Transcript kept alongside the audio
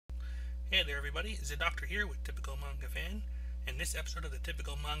Hey there everybody, it's the Doctor here with Typical Manga Fan, and this episode of the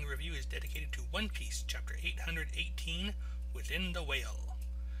Typical Manga Review is dedicated to One Piece, Chapter 818, Within the Whale.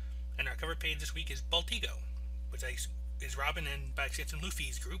 And our cover page this week is Baltigo, which is Robin and, by extension,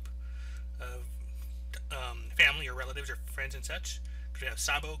 Luffy's group of family or relatives or friends and such. Because we have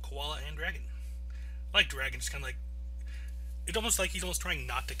Sabo, Koala, and Dragon. I like Dragon, it's kind of like, it's almost like he's almost trying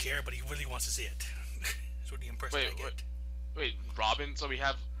not to care, but he really wants to see it. That's what the impression I get. Wait, Robin? So we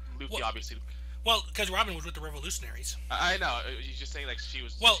have Luffy, Well, obviously. Well, because Robin was with the Revolutionaries. I know. You're just saying like she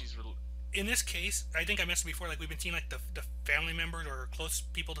was. Well, in this case, I think I mentioned before, like we've been seeing like the family members or close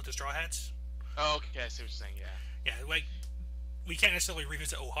people to the Straw Hats. Oh, okay. I see what you're saying. Yeah. Yeah, like we can't necessarily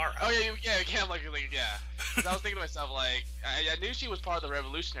revisit O'Hara. Oh yeah, you can't yeah. 'Cause I was thinking to myself like I knew she was part of the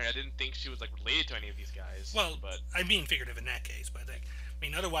Revolutionary. I didn't think she was like related to any of these guys. Well, but I'm being figurative in that case, but like, I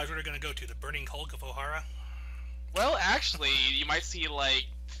mean, otherwise, what are we going to go to the Burning Hulk of O'Hara? well, actually, you might see like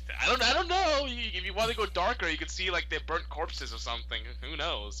I don't know. If you want to go darker, you could see like the burnt corpses or something. Who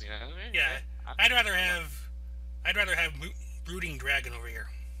knows? You know? Yeah, I'd rather have brooding dragon over here.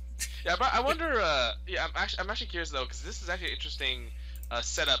 Yeah, but I wonder. Yeah, I'm actually curious though, because this is actually an interesting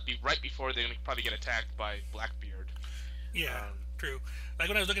setup. Right before they're gonna probably get attacked by Blackbeard. Yeah, true. Like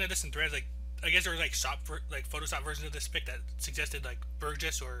when I was looking at this in threads, like I guess there was like Photoshop versions of this pic that suggested like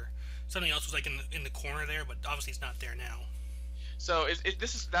Burgess or something else was like in the corner there, but obviously it's not there now. So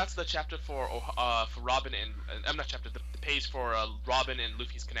that's the chapter for Robin and I'm not chapter the page for Robin and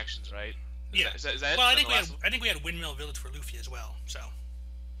Luffy's connections, right? Is that it? Well, I think we had Windmill Village for Luffy as well. So,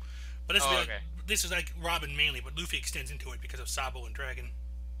 but this is like Robin mainly, but Luffy extends into it because of Sabo and Dragon.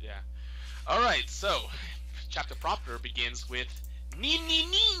 Yeah. All right. So, chapter proper begins with Nin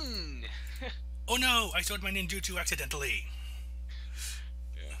Nin Nin. Oh no! I showed my ninjutsu accidentally.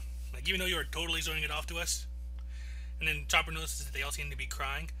 Yeah. Like even though you were totally zoning it off to us. And then Chopper notices that they all seem to be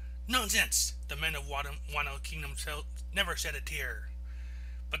crying. Nonsense! The men of Wano Kingdom never shed a tear.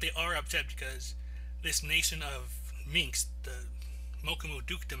 But they are upset because this nation of minks, the Mokumu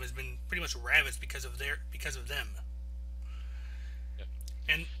Dukedom, has been pretty much ravaged because of them. Yep.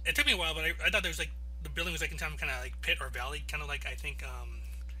 And it took me a while, but I thought there was like the building was like in some kind of like pit or valley, kind of like I think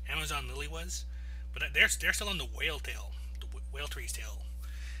Amazon Lily was. But they're still on the whale tail, the whale tree's tail.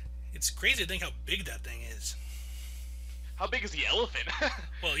 It's crazy to think how big that thing is. How big is the elephant?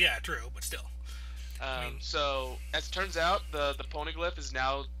 Well, yeah, true, but still. So, as it turns out, the poneglyph is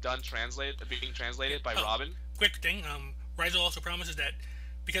now being translated by Robin. Quick thing, Rizzo also promises that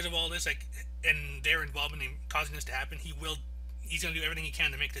because of all this, like, and their involvement in causing this to happen, he's going to do everything he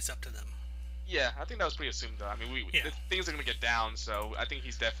can to make this up to them. Yeah, I think that was pretty assumed, though. I mean, things are going to get down, so I think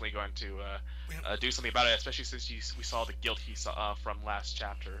he's definitely going to do something about it, especially since we saw the guilt he saw from last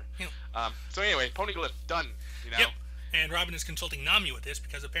chapter. Yep. So anyway, poneglyph done. You know. Yep. And Robin is consulting Nami with this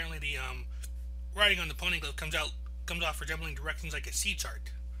because apparently the writing on the poneglyph comes off resembling directions like a sea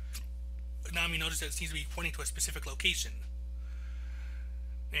chart. Nami noticed that it seems to be pointing to a specific location.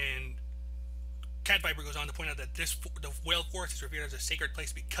 And Cat Viper goes on to point out that the whale forest is revered as a sacred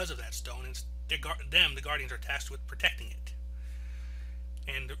place because of that stone, and the Guardians, are tasked with protecting it.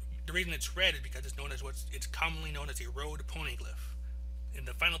 And the reason it's red is because it's commonly known as the Road Poneglyph. In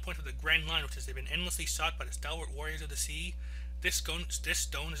the final point of the Grand Line, which has been endlessly sought by the stalwart warriors of the sea, this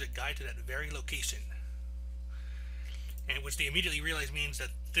stone is a guide to that very location. And which they immediately realize means that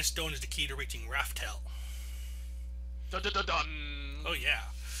this stone is the key to reaching Raftel. Dun dun dun dun! Oh yeah.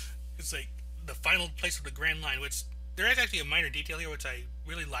 It's like the final place of the Grand Line, which there is actually a minor detail here which I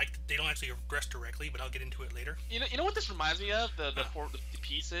really liked. They don't actually address directly, but I'll get into it later. You know what this reminds me of? The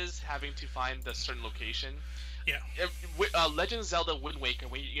pieces having to find the certain location. Yeah. Legend of Zelda Wind Waker,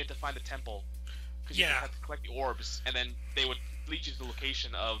 where you get to find the temple. Because you have to collect the orbs, and then they would lead you to the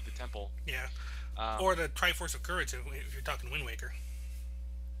location of the temple. Yeah. Or the Triforce of Courage, if you're talking Wind Waker.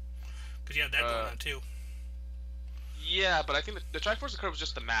 Because you have that going on, too. Yeah, but I think the Triforce of Courage was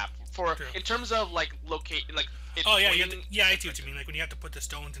just the map. In terms of, like, locate... like. Oh, yeah, I see what you mean. Like, when you have to put the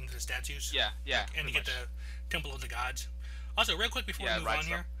stones into the statues. Yeah. And you get the Temple of the Gods. Also, real quick before we move on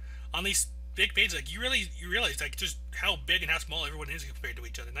here, on these big pages, like, you realize, like, just how big and how small everyone is compared to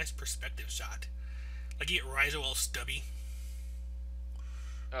each other. Nice perspective shot. Like, you get Rizzo all stubby.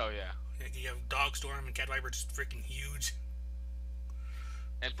 Oh, yeah. Like, you have Dogstorm and Cat Viper just freaking huge.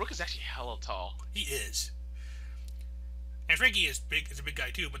 And Brook is actually hella tall. He is. And Frankie is a big guy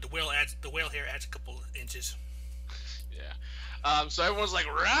too, but the whale hair adds a couple inches. Yeah. So everyone's like,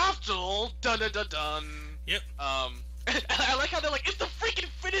 Raftel! Dun dun dun dun! Yep. I like how they're like, it's the freaking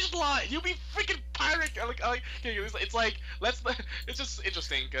finish line. You be freaking pirate. It's like it's just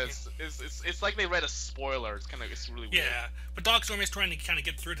interesting because it's like they read a spoiler. It's really weird. Yeah, but Dogstorm is trying to kind of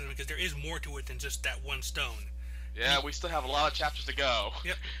get through to them because there is more to it than just that one stone. Yeah, we still have a lot of chapters to go.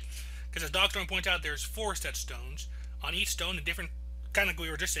 Yep. Because as Dogstorm points out, there's 4 such stones. On each stone, a different, kind of like we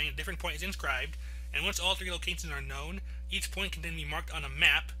were just saying, a different point is inscribed. And once all 3 locations are known, each point can then be marked on a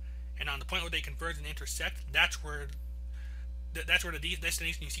map. And on the point where they converge and intersect, that's where the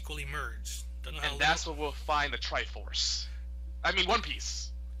destination you seek will emerge. And that's where we'll find the Triforce. I mean, One Piece.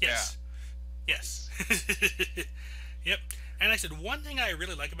 Yes. Yeah. Yes. Yep. And I said, one thing I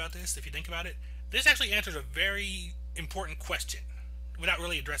really like about this, if you think about it, this actually answers a very important question, without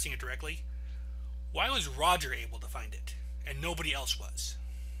really addressing it directly. Why was Roger able to find it, and nobody else was?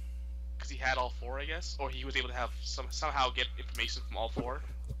 Because he had all 4, I guess? Or he was able to have somehow get information from all 4?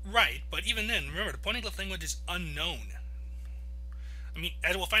 Right, but even then, remember, the poneglyph language is unknown. I mean,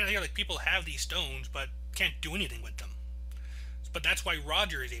 as we'll find out here, like, people have these stones, but can't do anything with them. But that's why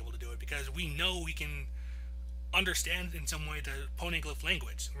Roger is able to do it, because we know we can understand in some way the poneglyph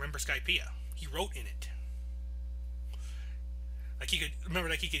language. Remember Skypiea? He wrote in it. Like,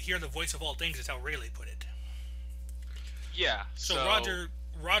 he could hear the voice of all things, is how Rayleigh put it. Yeah, so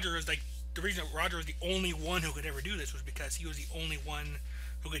Roger is like, the reason that Roger was the only one who could ever do this was because he was the only one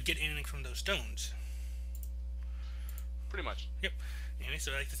who could get anything from those stones. Pretty much. Yep. And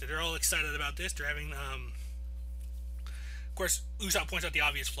so, like I said, they're all excited about this. They're having, of course, Usopp points out the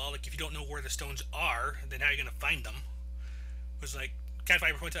obvious flaw. Like, if you don't know where the stones are, then how are you going to find them? It was like,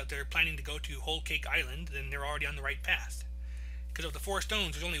 Catfiber points out they're planning to go to Whole Cake Island, then they're already on the right path. Because of the 4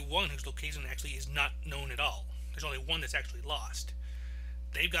 stones, there's only one whose location actually is not known at all. There's only one that's actually lost.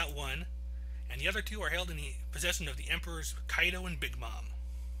 They've got one, and the other 2 are held in the possession of the Emperors Kaido and Big Mom.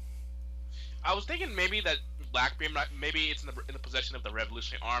 I was thinking maybe that Blackbeard, maybe it's in the possession of the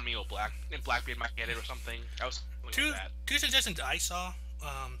Revolutionary Army, or Blackbeard might get it or something. I was thinking like that. 2 suggestions I saw,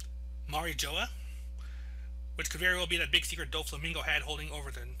 Marijoa, which could very well be that big secret Doflamingo had holding over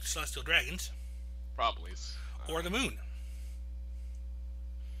the Celestial Dragons. Probably. Or the moon.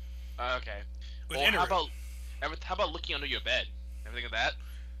 Okay. Well, how about looking under your bed? Ever think of that?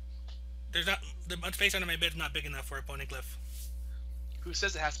 There's not, the space under my bed is not big enough for a poneglyph. Who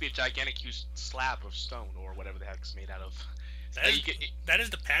says it has to be a gigantic, huge slab of stone or whatever the heck it's made out of? That is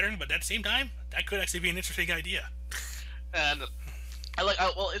the pattern, but at the same time, that could actually be an interesting idea. And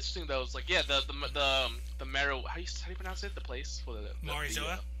well, interesting though. It's like, yeah, the Mero. How do you pronounce it? The place for the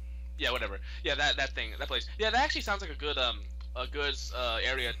Marizoa. Yeah, whatever. Yeah, that place. Yeah, that actually sounds like a good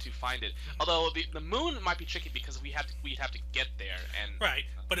area to find it. Although the moon might be tricky because we'd have to get there and. Right,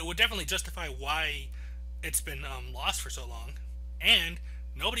 but it would definitely justify why it's been lost for so long. And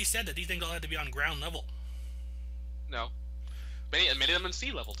nobody said that these things all had to be on ground level. No. Many of them in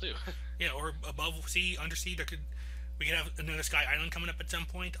sea level too. Yeah, or above sea, under sea. We could have another Sky Island coming up at some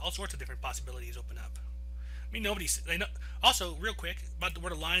point. All sorts of different possibilities open up. I mean, they know. Also, real quick about where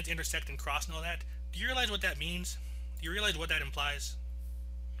the lines intersect and cross and all that. Do you realize what that means? Do you realize what that implies?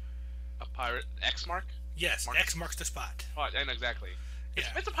 A pirate X mark? Yes, X marks the spot. Oh, I know exactly. Yeah.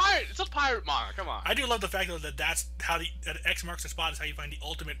 It's a pirate. It's a pirate manga. Come on. I do love the fact that that's how that X marks the spot is how you find the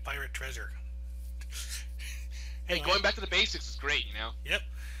ultimate pirate treasure. Hey, going back to the basics is great, you know. Yep.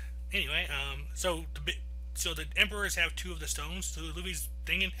 Anyway, so the emperors have 2 of the stones. So Luffy's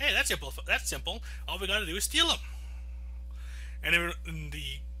thinking, hey, that's simple. That's simple. All we got to do is steal them. And then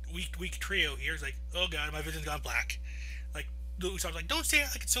the weak trio here is like, oh god, my vision's gone black. Like Usopp's like, don't say it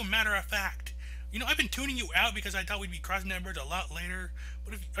like it's so matter of fact. You know, I've been tuning you out because I thought we'd be crossing that bridge a lot later.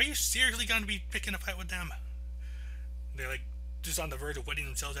 But are you seriously going to be picking a fight with them? They're like just on the verge of wetting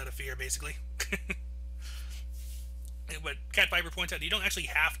themselves out of fear, basically. But Catfiber points out you don't actually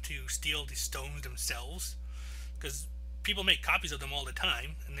have to steal the stones themselves, because people make copies of them all the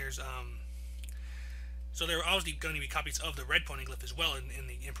time, and there's so there are obviously going to be copies of the red poneglyph as well in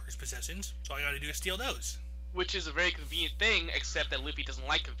the Emperor's possessions. So all you got to do is steal those. Which is a very convenient thing, except that Luffy doesn't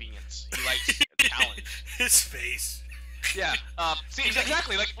like convenience. He likes a challenge. His face. Yeah. See,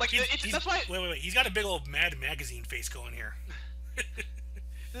 exactly. That's why. Wait. He's got a big old Mad Magazine face going here.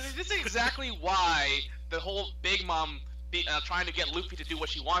 This is exactly why the whole Big Mom trying to get Luffy to do what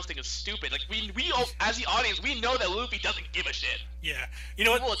she wants thing is stupid. Like we as the audience, we know that Luffy doesn't give a shit. Yeah. You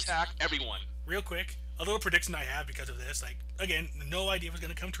know what? He will attack everyone. Real quick, a little prediction I have because of this. Like, again, no idea if it's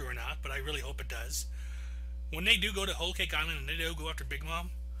going to come true or not, but I really hope it does. When they do go to Whole Cake Island and they do go after Big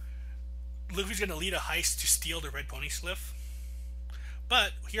Mom, Luffy's going to lead a heist to steal the Red Poneglyph.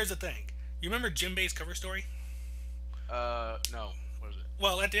 But here's the thing. You remember Jinbei's cover story? No. What is it?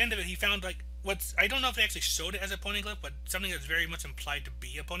 Well, at the end of it, he found, like, I don't know if they actually showed it as a poneglyph, but something that's very much implied to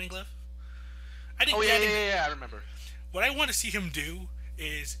be a poneglyph. Oh yeah, I remember. What I want to see him do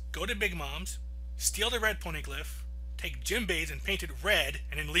is go to Big Mom's, steal the red poneglyph, take Jinbei's and paint it red,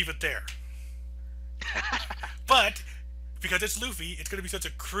 and then leave it there. But because it's Luffy, it's going to be such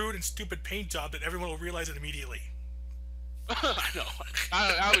a crude and stupid paint job that everyone will realize it immediately. I know.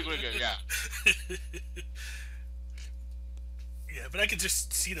 I'll be good. Yeah. Yeah, but I could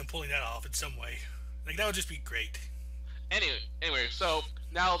just see them pulling that off in some way. Like, that would just be great. Anyway, so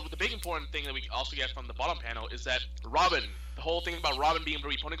now the big important thing that we also get from the bottom panel is that Robin, the whole thing about Robin being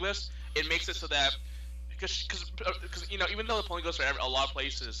very poneglyphs, it makes it so that because even though the poneglyphs are a lot of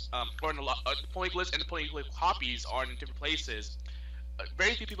places, or in a lot poneglyphs and the poneglyph copies are in different places,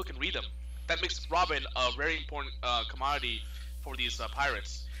 very few people can read them. That makes Robin a very important commodity for these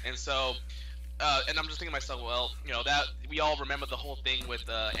pirates, and so. And I'm just thinking to myself, well, that we all remember the whole thing with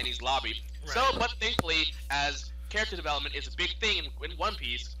Annie's lobby. Right. So, but thankfully, as character development is a big thing in One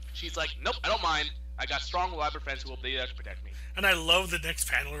Piece, she's like, nope, I don't mind. I got strong, reliable friends who will be there to protect me. And I love the next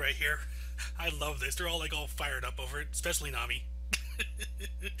panel right here. I love this. They're all all fired up over it, especially Nami.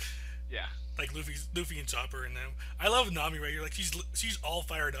 Yeah. Like Luffy and Chopper and them. I love Nami right here. Like she's all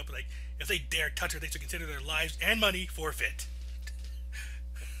fired up. Like if they dare touch her, they should consider their lives and money forfeit.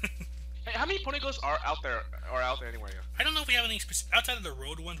 Hey, how many poneglyphs are out there anywhere? I don't know if we have any outside of the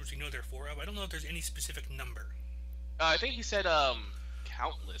road ones, which we know there are 4 of. I don't know if there's any specific number. I think he said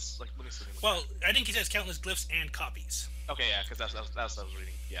countless. Like, let me see. Well, I think he says countless glyphs and copies. Okay, yeah, because that's what I was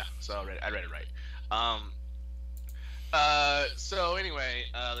reading. Yeah, so I read it right. So anyway,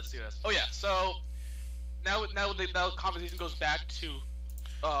 let's see what else. Oh yeah, so now the conversation goes back to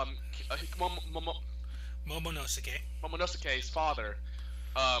Momonosuke's father.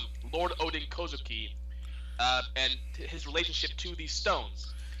 Lord Odin Kozuki, and his relationship to these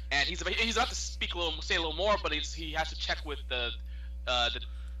stones, and he's about to say a little more, but he has to check with the.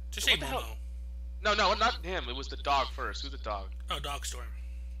 Just say Momo. No, not him. It was the dog first. Who's the dog? Oh, Dogstorm.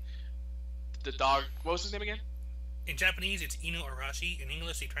 The dog. What was his name again? In Japanese, it's Ino Arashi. In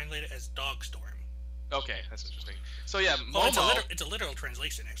English, they translate it as Dogstorm. Okay, that's interesting. So yeah, Momo. Oh, it's a literal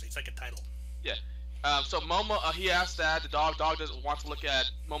translation actually. It's like a title. Yeah. So Momo, he asked that the dog wants to look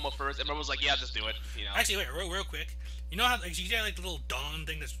at Momo first, and Momo's like, "Yeah, just do it." Actually, wait, real quick. You know how you see the little dawn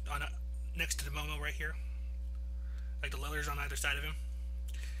thing that's on next to the Momo right here, like the leathers on either side of him.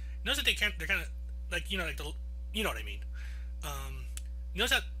 Notice that they're kind of like you know what I mean.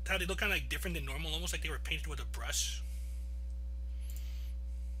 Notice how they look kind of like different than normal, almost like they were painted with a brush.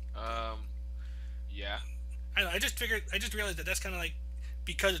 Yeah. I know. I just realized that that's kind of like.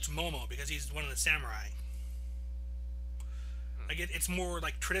 Because it's Momo, because he's one of the samurai. Like it's more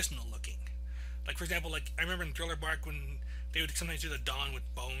like traditional looking. Like for example, like I remember in Thriller Bark when they would sometimes do the dawn with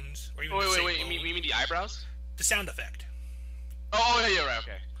bones, or even wait. You mean the eyebrows? The sound effect. Oh yeah, you're right.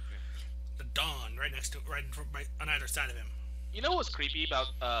 Okay. The dawn right on either side of him. You know what's creepy about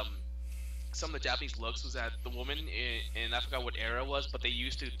some of the Japanese looks was that the woman in I forgot what era it was, but they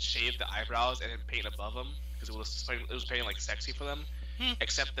used to shave the eyebrows and then paint above them because it was painting like sexy for them.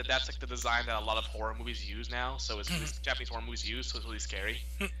 Except that that's like the design that a lot of horror movies use now, so it's Japanese horror movies use, so it's really scary.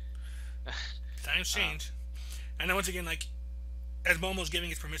 Times change. And then once again, like, as Momo's giving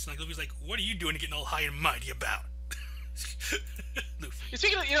his permission, like Luffy's like, "What are you doing getting all high and mighty about?" Luffy.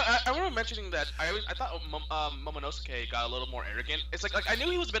 Speaking of, I remember mentioning that I thought Momonosuke got a little more arrogant. It's like I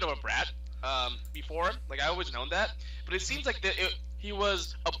knew he was a bit of a brat before, like I always known that, but it seems like he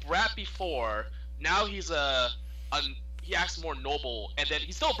was a brat before. Now he's he acts more noble, and then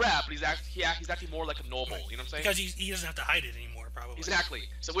he's still a brat, but he's acting more like a noble. You know what I'm saying? Because he doesn't have to hide it anymore, probably. Exactly.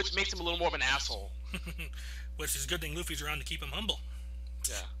 So which makes him a little more of an asshole. Which is a good thing Luffy's around to keep him humble.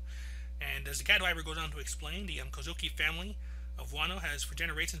 Yeah. And as the Gadwiver goes on to explain, the Kozuki family of Wano has for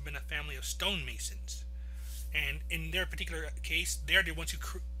generations been a family of stonemasons, and in their particular case, they're the ones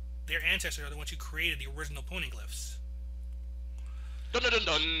their ancestors are the ones who created the original poneglyphs. Dun dun dun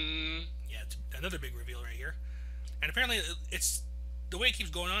dun. Yeah, it's another big reveal right here. And apparently, it's the way it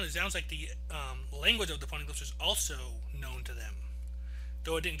keeps going on. It sounds like the language of the poneglyphs is also known to them,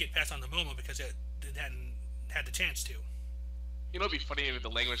 though it didn't get passed on to Momo because it hadn't had the chance to. You know, it'd be funny if the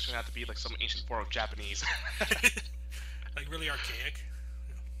language turned out to be like some ancient form of Japanese, like really archaic.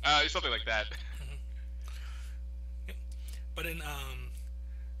 Something like that. Mm-hmm. Yeah. But in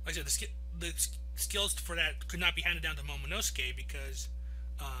like I said, the skills for that could not be handed down to Momonosuke because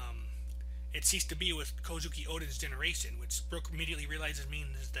it ceased to be with Kozuki Odin's generation, which Brook immediately realizes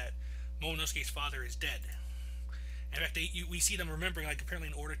means that Momonosuke's father is dead. In fact, we see them remembering, like apparently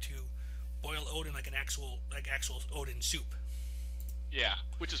in order to boil Odin like actual Odin soup. Yeah,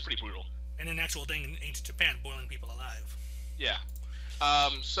 which is pretty brutal. And an actual thing in ancient Japan, boiling people alive. Yeah.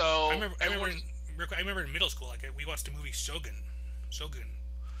 So I remember in middle school, like we watched the movie Shogun,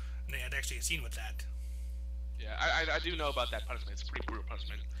 and they had actually a scene with that. Yeah, I do know about that punishment. It's a pretty brutal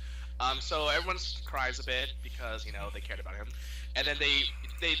punishment. So everyone cries a bit because they cared about him, and then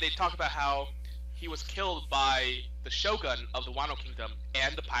they talk about how he was killed by the shogun of the Wano Kingdom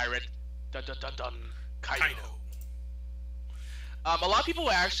and the pirate Kaido. A lot of people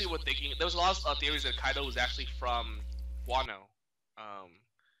were thinking there was a lot of theories that Kaido was actually from Wano,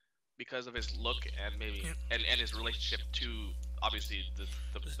 because of his look and maybe and his relationship to obviously the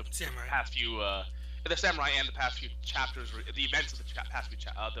samurai. Past few the samurai and the past few chapters, the events of the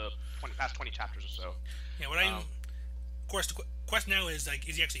past 20 chapters or so. Yeah, of course, the question now is like,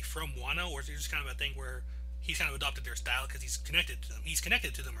 is he actually from Wano, or is it just kind of a thing where he's kind of adopted their style because he's connected to them? He's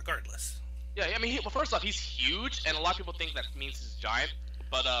connected to them regardless. Yeah, I mean, well, first off, he's huge, and a lot of people think that means he's giant,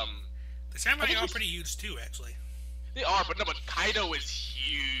 but the samurai are pretty huge too, actually. They are, but Kaido is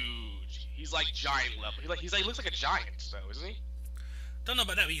huge. He's like giant level. He looks like a giant, though, isn't he? Don't know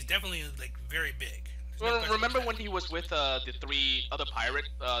about that, but he's definitely like very big. Well, remember when he was with the 3 other pirate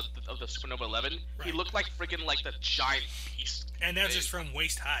of the Supernova 11? Right. He looked like friggin' like the giant beast. And that's just from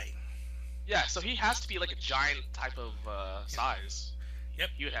waist high. Yeah, so he has to be like a giant type of size. Yep.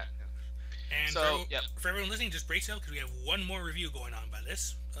 He would have. And so, for everyone listening, just brace up because we have one more review going on by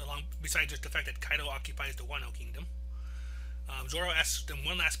this. Besides just the fact that Kaido occupies the Wano Kingdom, Zoro asks them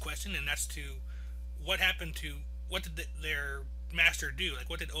one last question, and that's to what did their master do? Like,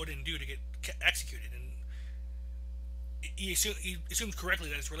 what did Odin do to get executed? And he assumes correctly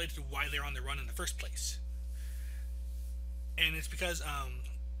that it's related to why they're on the run in the first place. And it's because,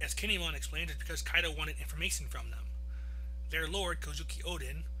 as Kinemon explained, it's because Kaido wanted information from them. Their lord, Kozuki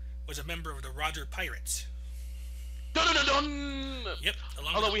Odin, was a member of the Roger Pirates. Dun, dun, dun, dun. Yep.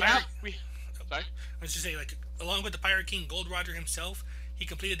 Sorry. I was just saying, like, along with the Pirate King Gold Roger himself, he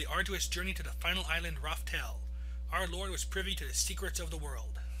completed the arduous journey to the final island, Raftel. Our lord was privy to the secrets of the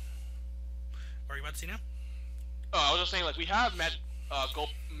world. What are you about to say now? Oh, I was just saying, like, we have met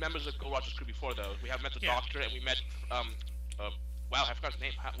members of Gold Roger's crew before, though. We have met the Doctor, and we met wow, I forgot his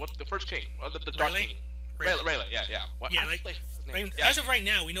name. What's the first king? The Dark King. Rayleigh, yeah. What? Yeah, as of right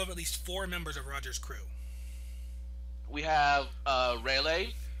now, we know of at least 4 members of Roger's crew. We have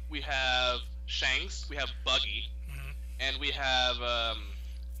Rayleigh, we have Shanks, we have Buggy, and we have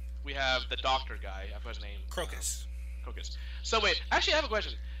the Doctor guy. I forgot his name. Crocus. Crocus. So wait, actually, I have a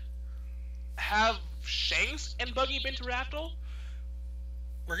question. Have Shanks and Buggy been to Raftel?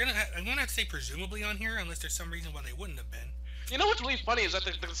 I'm gonna have to say presumably on here, unless there's some reason why they wouldn't have been. You know what's really funny is that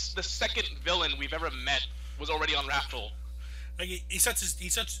the second villain we've ever met was already on Raftel. Like he's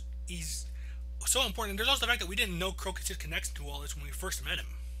so important. There's also the fact that we didn't know Crocus' connection to all this when we first met him.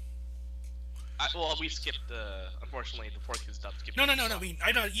 Well, we skipped unfortunately the fourth kid stuff. No. I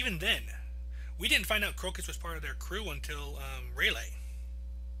know even then, we didn't find out Crocus was part of their crew until Rayleigh.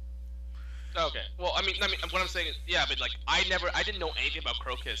 Okay. Well, I mean, what I'm saying is, yeah, but like, I didn't know anything about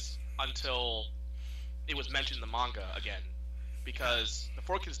Crocus until it was mentioned in the manga again, because the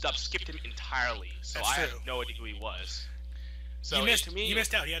Four Kids dub skipped him entirely, so I had no idea who he was. So you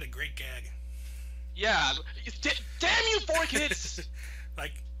missed out. He had a great gag. Yeah. Damn you, Four Kids!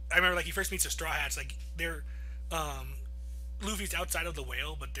 Like, I remember, like, he first meets the Straw Hats. Like, they're Luffy's outside of the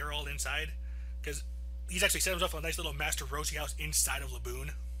whale, but they're all inside, because he's actually set himself a nice little Master Roshi house inside of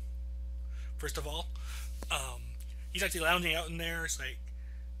Laboon. First of all, he's actually lounging out in there. It's like,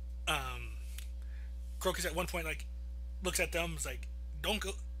 Crocus at one point, like, looks at them, is like, don't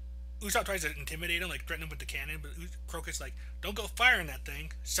go. Usopp tries to intimidate him, like, threaten him with the cannon, but Crocus like, don't go firing that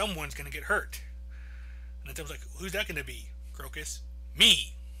thing. Someone's gonna get hurt. And then Tim's like, who's that gonna be, Crocus?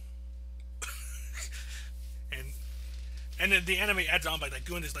 Me. and then the anime adds on by, like,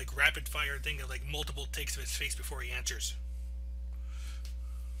 doing this, like, rapid fire thing of, like, multiple takes of his face before he answers.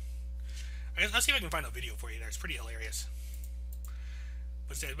 Let's see if I can find a video for you there. It's pretty hilarious.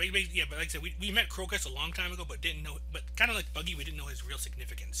 But like I said, we met Crocus a long time ago, but kind of like Buggy, we didn't know his real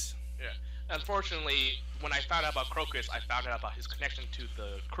significance. Yeah. Unfortunately, when I found out about Crocus, I found out about his connection to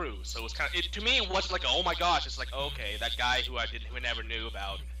the crew. So it was to me, it wasn't like, oh my gosh. It's like, okay, that guy who I never knew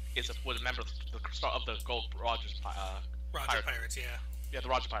about was a member of the Gold Rogers Pirates, yeah. Yeah, the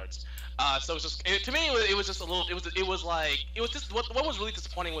Roger Pirates. So it was just to me, it was just a little. It was just what was really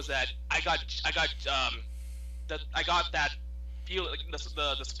disappointing was that I got that feel, like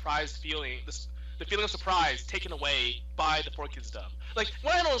the surprise feeling, the feeling of surprise taken away by the Four Kids dub. Like,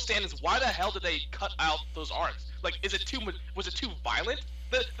 what I don't understand is why the hell did they cut out those arcs? Like, was it too violent?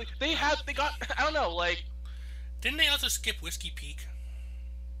 They got I don't know, like. Didn't they also skip Whiskey Peak?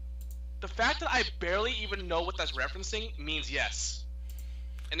 the fact that I barely even know what that's referencing means yes,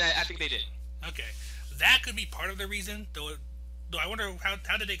 and I think they did. Okay, that could be part of the reason. Though I wonder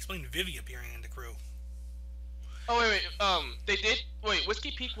how did they explain Vivi appearing in the crew? Oh wait, they did. Wait,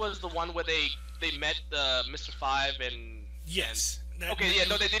 Whiskey Peak was the one where they met Mr. Five and. Yes. Okay, yeah,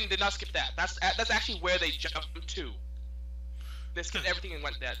 no, they did not skip that. That's actually where they jumped to. They skipped everything and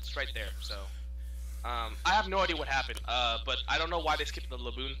went that's right there. So, I have no idea what happened. But I don't know why they skipped the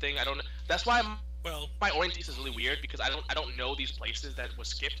lagoon thing. I don't. That's why my orientation is really weird because I don't know these places that was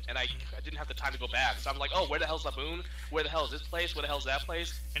skipped, and I didn't have the time to go back. So I'm like, oh, where the hell's Laboon? Where the hell is this place? Where the hell's that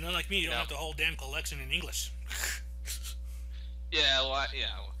place? And unlike me, you don't have the whole damn collection in English. Yeah. Well,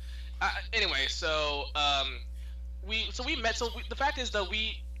 yeah. Anyway, so we met. So the fact is that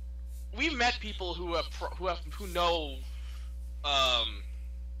we met people who know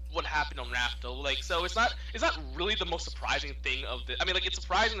what happened on Rafto. Like, so it's not really the most surprising thing of the. I mean, like, it's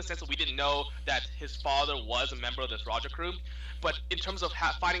surprising in the sense that we didn't know that his father was a member of this Roger crew, but in terms of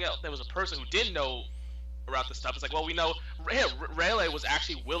finding out there was a person who did know about this stuff, it's like, well, we know Rayleigh was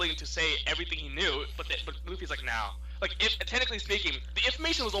actually willing to say everything he knew, but Luffy's like, no. Like, if technically speaking, the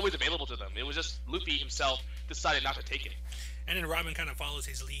information was always available to them. It was just Luffy himself decided not to take it. And then Robin kind of follows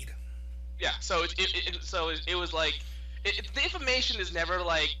his lead. Yeah. So it was like. The information is never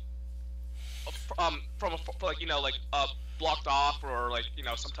like from blocked off or like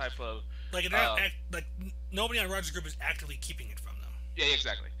some type of like nobody on Roger's group is actively keeping it from them. Yeah,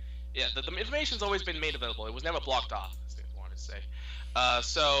 exactly. Yeah, the information's always been made available. It was never blocked off. That's what I wanted to say.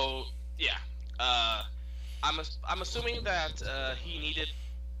 So yeah, I'm assuming that he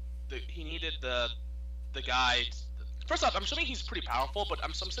needed the guy. First off, I'm assuming he's pretty powerful, but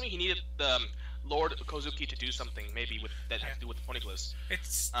I'm assuming he needed the Lord Kozuki to do something maybe that had to do with the poneglyphs.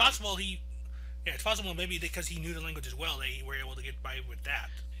 It's possible it's possible maybe because he knew the language as well, they were able to get by with that.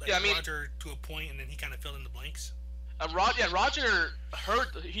 Like, yeah, I mean, Roger to a point, and then he kind of filled in the blanks. Roger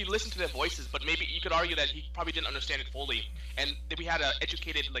he listened to their voices, but maybe you could argue that he probably didn't understand it fully. And then we had an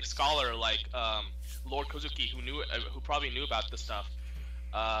educated scholar like Lord Kozuki who probably knew about this stuff.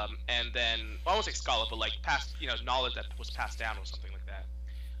 And then I won't say scholar, but like past knowledge that was passed down or something like that.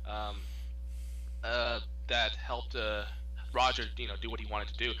 That helped Roger, do what he wanted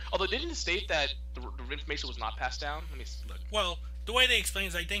to do. Although, didn't it state that the information was not passed down? Let me look. Well, the way they explain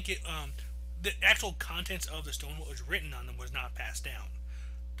is, I think the actual contents of the stone, what was written on them, was not passed down.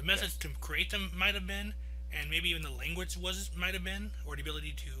 The methods to create them might have been, and maybe even the language might have been, or the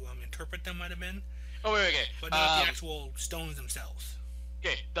ability to interpret them might have been. Oh, wait, okay. But not the actual stones themselves.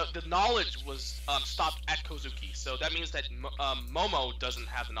 Okay, the knowledge was stopped at Kozuki, so that means that Momo doesn't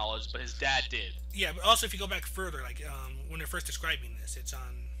have the knowledge, but his dad did. Yeah, but also if you go back further, like when they're first describing this, it's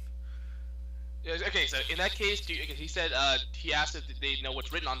on. Yeah, okay, so in that case, he said he asked if they know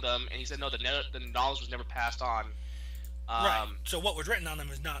what's written on them, and he said no, the knowledge was never passed on. Right. So what was written on them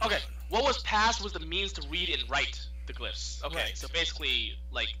is not. Okay. What was passed was the means to read and write the glyphs. Okay, right. So basically,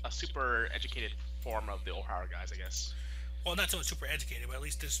 like a super educated form of the O'Hara guys, I guess. Well, not so much super educated, but at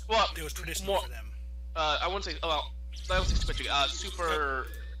least it was traditional for them. I wouldn't say. Well, I would say super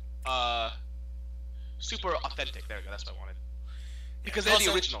super authentic. There we go. That's what I wanted. Because they're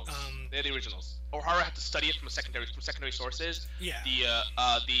the originals. They're the originals. O'Hara had to study it from secondary sources. Yeah.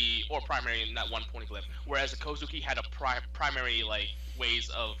 Or primary in that one poneglyph, whereas the Kozuki had a primary ways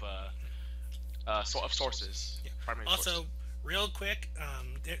of sources. Yeah. Primary also, sources. Real quick,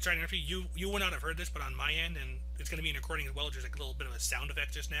 sorry to interrupt you. You would not have heard this, but on my end, and it's going to be in recording as well. There's like a little bit of a sound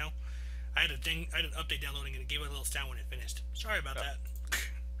effect just now. I had an update downloading, and it gave it a little sound when it finished. Sorry about that.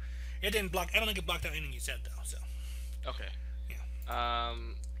 It didn't block. I don't think it blocked out anything you said though. So. Okay. Yeah.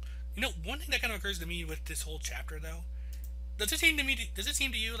 One thing that kind of occurs to me with this whole chapter though, does it seem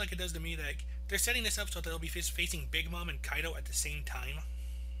to you like it does to me that they're setting this up so that they'll be facing Big Mom and Kaido at the same time?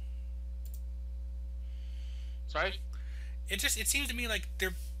 Sorry. It seems to me like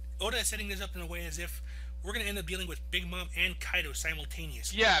Oda is setting this up in a way as if we're going to end up dealing with Big Mom and Kaido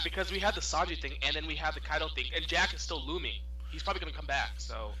simultaneously. Yeah, because we had the Sanji thing, and then we have the Kaido thing, and Jack is still looming. He's probably going to come back,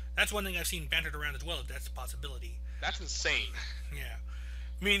 so... That's one thing I've seen bantered around as well, if that's a possibility. That's insane. Yeah.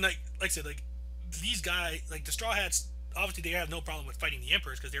 I mean, like I said, these guys, the Straw Hats, obviously they have no problem with fighting the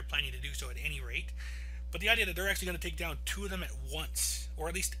Emperors, because they're planning to do so at any rate. But the idea that they're actually going to take down two of them at once, or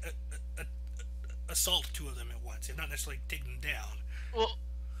at least assault two of them at once, if not necessarily take them down. Well,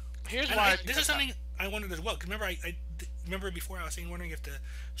 here's why. This is something I wondered as well. Because remember, I remember before I was wondering if the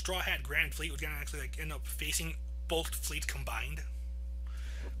Straw Hat Grand Fleet was going to actually end up facing both fleets combined,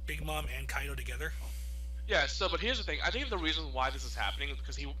 Big Mom and Kaido together. Yeah. So, but here's the thing. I think the reason why this is happening is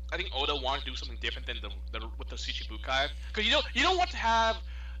because I think Oda wanted to do something different than with the Shichibukai. Because you don't want to have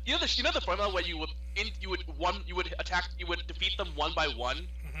the formula where you would defeat them one by one,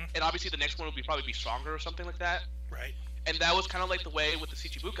 and obviously the next one would probably be stronger or something like that. Right. And that was kind of like the way with the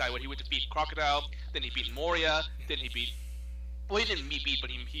Shichibukai, where he would defeat Crocodile, then he beat Moria, then he beat. Well, he didn't beat, but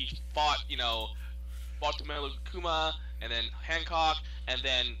he fought Bartomeu Kuma, and then Hancock, and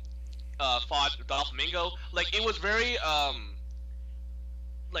then fought Doflamingo. Like it was very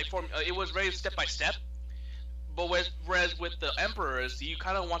it was very step by step. But whereas with the Emperors, you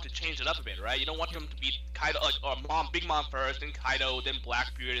kind of want to change it up a bit, right? You don't want them to be Kaido, Big Mom first, then Kaido, then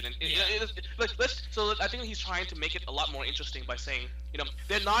Blackbeard, and then So I think he's trying to make it a lot more interesting by saying,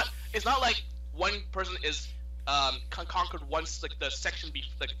 they're not. It's not like one person is conquered once, like the section be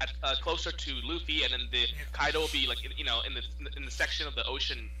like closer to Luffy, and then the Kaido will be like in the section of the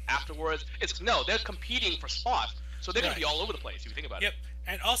ocean afterwards. They're competing for spots, so they're gonna be all over the place if you think about it. Yep,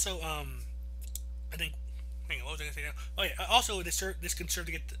 and also I think. What was I going to say now? Oh yeah. Also, this can serve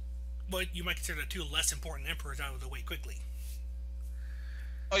to get what you might consider the two less important emperors out of the way quickly.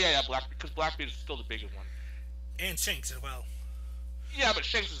 Oh yeah, because Blackbeard is still the bigger one. And Shanks as well. Yeah, but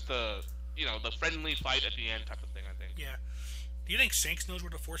Shanks is the friendly fight at the end type of thing, I think. Yeah. Do you think Shanks knows where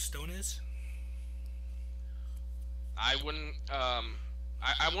the Fourth Stone is? I wouldn't. I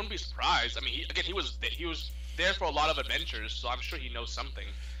wouldn't be surprised. I mean, he was there for a lot of adventures, so I'm sure he knows something.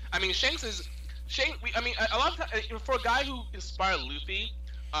 I mean, a lot of times, for a guy who inspired Luffy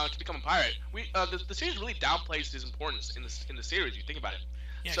to become a pirate, the series really downplays his importance in the series. You think about it.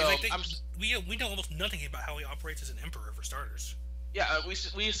 Yeah, so we know almost nothing about how he operates as an emperor, for starters. Yeah,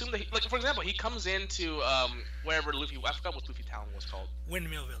 we assume that for example, he comes into wherever Luffy. I forgot what Luffy Town was called.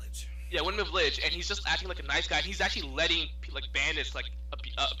 Windmill Village. Yeah, Windmill Village, and he's just acting like a nice guy. And he's actually letting bandits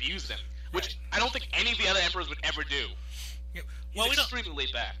abuse them, which I don't think any of the other emperors would ever do. Yep. Well, he's extremely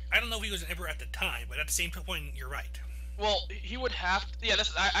laid back. I don't know if he was an emperor at the time, but at the same point, you're right. Well, he would have.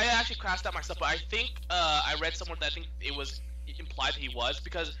 I actually crashed out myself, but I think I read somewhere that I think it was implied that he was,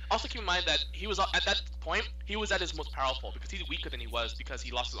 because also keep in mind that he was at that point he was at his most powerful, because he's weaker than he was because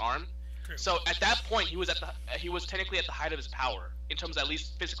he lost his arm. True. So at that point he was technically at the height of his power in terms of, at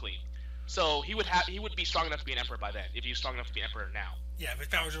least physically. So he would be strong enough to be an emperor by then if he was strong enough to be an emperor now. Yeah, if his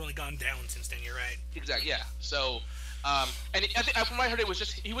power's only gone down since then. You're right. Exactly. Yeah. So. And I think from what I heard,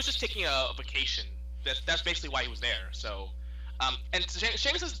 he was just taking a vacation. That's basically why he was there. So, and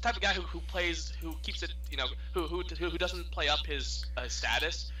Shanks is the type of guy who keeps it, who doesn't play up his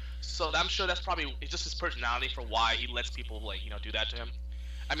status. So I'm sure that's probably just his personality for why he lets people do that to him.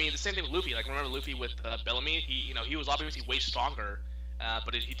 I mean, the same thing with Luffy. Like, remember Luffy with Bellamy? He was obviously way stronger,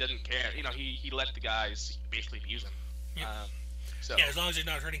 but he didn't care. He let the guys basically abuse him. Yeah. Yeah, as long as he's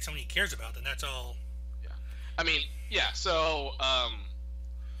not hurting someone he cares about, then that's all. I mean, yeah, so,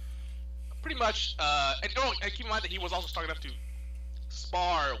 pretty much, and keep in mind that he was also strong enough to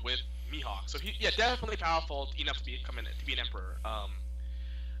spar with Mihawk, so definitely powerful enough to be an emperor,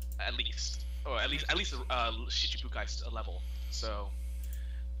 at least Shichibukai level. So,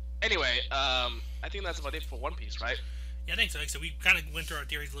 anyway, I think that's about it for One Piece, right? Yeah, I think so. Like I said, we kind of went through our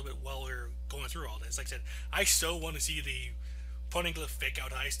theories a little bit while we were going through all this. Like I said, I so want to see the Poneglyph fake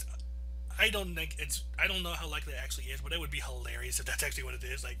out heist. I don't know how likely it actually is, but it would be hilarious if that's actually what it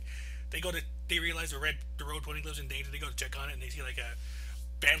is. Like, they realize the road Poneglyph's in danger. They go to check on it, and they see like a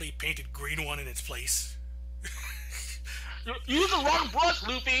badly painted green one in its place. You used the wrong brush,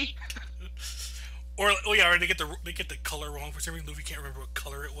 Luffy. Or they get the color wrong for some reason. Luffy can't remember what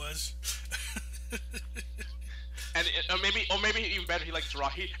color it was. And or maybe even better, he draw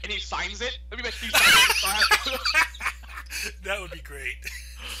and he signs it. Maybe he signs it. That would be great.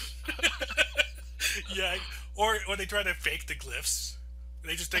 Yeah, or they try to fake the glyphs.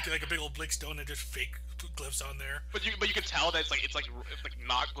 They just take like a big old big stone and just fake glyphs on there. But you can tell that it's like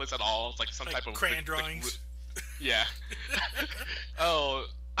not glyphs at all. It's like some type of crayon drawings. Yeah. Oh,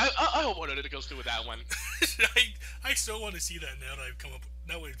 I hope one of it goes through with that one. I so want to see that now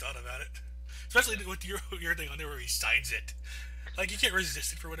that we've thought about it. Especially with your thing on there where he signs it. Like, you can't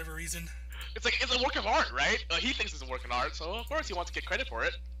resist it for whatever reason. It's a work of art, right? He thinks it's a work of art, so of course he wants to get credit for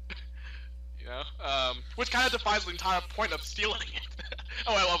it. Which kind of defies the entire point of stealing it,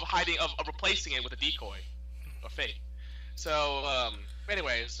 of replacing it with a decoy, or fake. So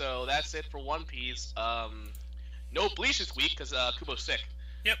anyway, so that's it for One Piece. No Bleach this week because Kubo's sick.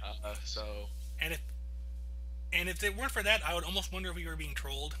 Yep. So. And if it weren't for that, I would almost wonder if we were being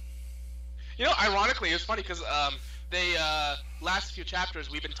trolled. Ironically, it's funny because they last few chapters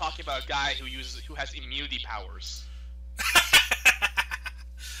we've been talking about a guy who has immunity powers.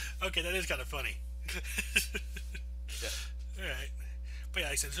 Okay, that is kind of funny. Yeah. Alright. But yeah,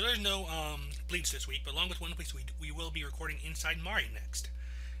 like I said, so there's no Bleach this week, but along with One Piece, we will be recording Inside Mari next.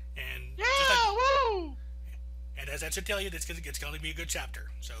 And yeah, woo! And as that should tell you, it's going to be a good chapter.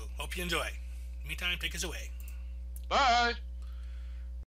 So hope you enjoy. Meantime, take us away. Bye.